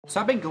So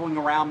I've been going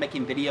around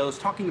making videos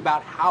talking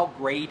about how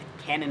great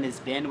Canon has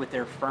been with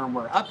their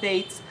firmware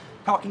updates,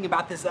 talking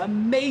about this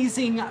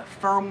amazing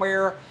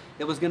firmware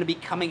that was going to be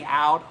coming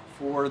out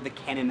for the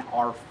Canon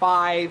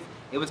R5.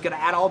 It was going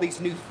to add all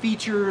these new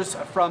features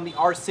from the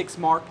R6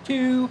 Mark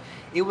II.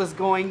 It was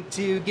going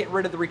to get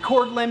rid of the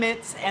record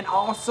limits, and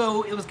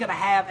also it was going to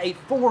have a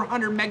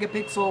 400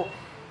 megapixel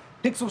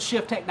pixel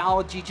shift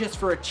technology just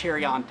for a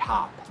cherry on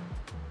top.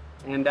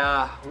 And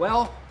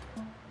well,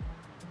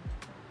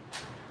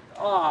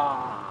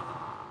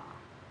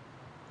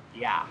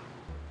 yeah.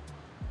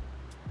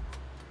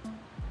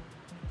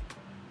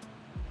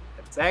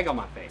 That's egg on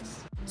my face.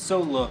 So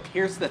look,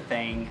 here's the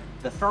thing.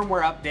 The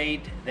firmware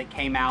update that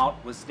came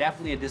out was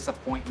definitely a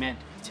disappointment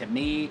to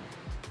me.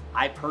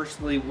 I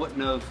personally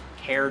wouldn't have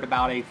cared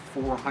about a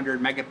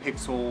 400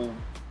 megapixel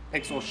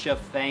pixel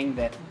shift thing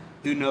that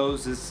who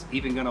knows is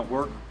even gonna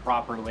work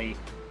properly.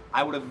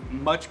 I would have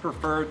much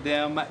preferred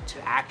them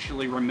to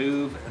actually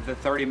remove the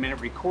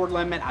 30-minute record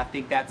limit. I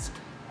think that's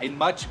a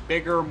much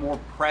bigger, more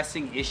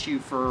pressing issue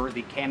for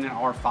the Canon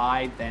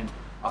R5 than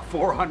a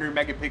 400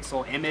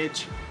 megapixel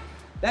image.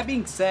 That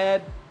being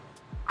said,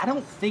 I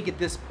don't think at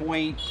this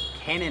point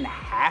Canon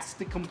has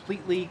to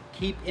completely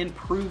keep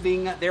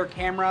improving their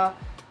camera.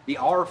 The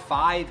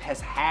R5 has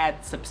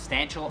had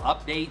substantial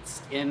updates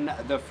in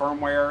the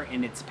firmware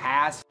in its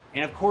past.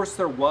 And of course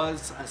there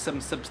was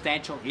some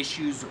substantial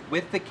issues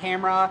with the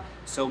camera,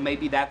 so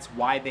maybe that's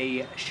why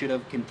they should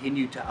have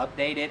continued to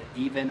update it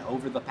even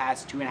over the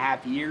past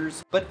 2.5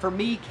 years. But for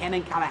me,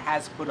 Canon kind of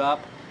has put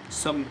up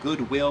some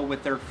goodwill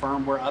with their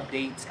firmware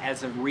updates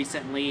as of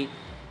recently,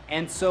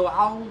 and so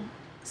I'll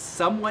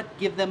somewhat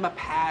give them a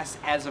pass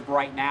as of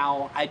right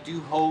now. I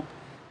do hope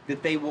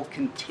that they will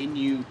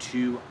continue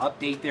to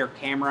update their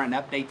camera and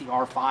update the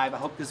R5. I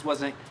hope this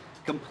wasn't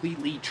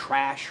completely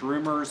trash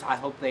rumors. I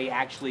hope they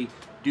actually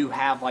do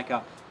have like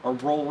a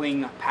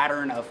rolling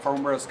pattern of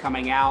firmwares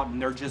coming out, and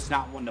they're just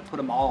not wanting to put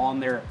them all on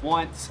there at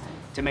once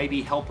to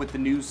maybe help with the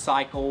news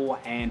cycle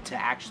and to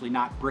actually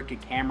not brick a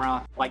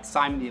camera like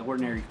Simon the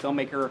Ordinary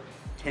Filmmaker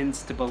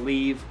tends to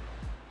believe.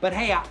 But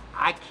hey,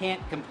 I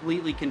can't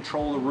completely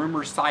control the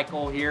rumor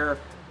cycle here.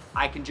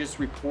 I can just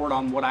report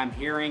on what I'm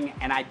hearing,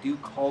 and I do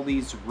call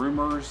these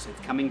rumors.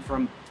 It's coming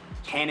from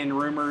Canon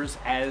rumors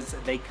as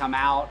they come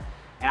out,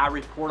 and I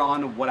report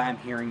on what I'm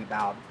hearing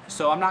about.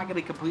 So I'm not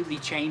gonna completely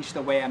change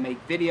the way I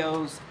make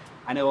videos.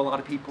 I know a lot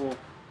of people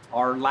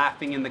are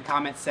laughing in the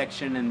comment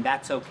section, and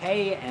that's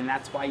okay, and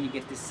that's why you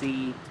get to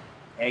see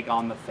egg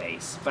on the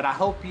face. But I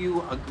hope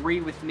you agree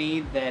with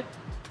me that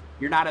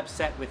you're not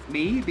upset with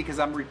me because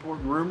I'm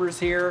reporting rumors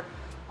here,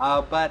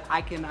 but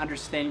I can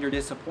understand your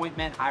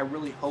disappointment. I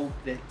really hope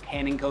that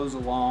Canon goes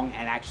along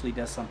and actually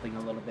does something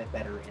a little bit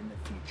better in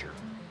the future.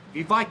 If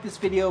you've liked this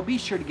video, be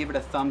sure to give it a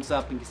thumbs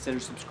up and consider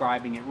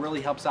subscribing. It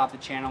really helps out the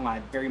channel, and I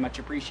very much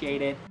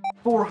appreciate it.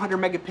 400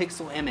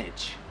 megapixel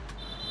image.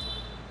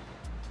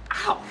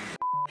 Ow.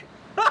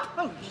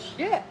 Oh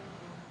shit.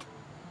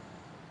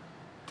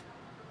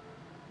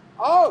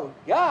 Oh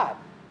God,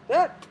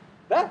 that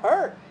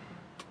hurt.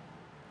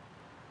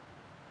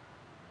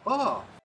 Oh.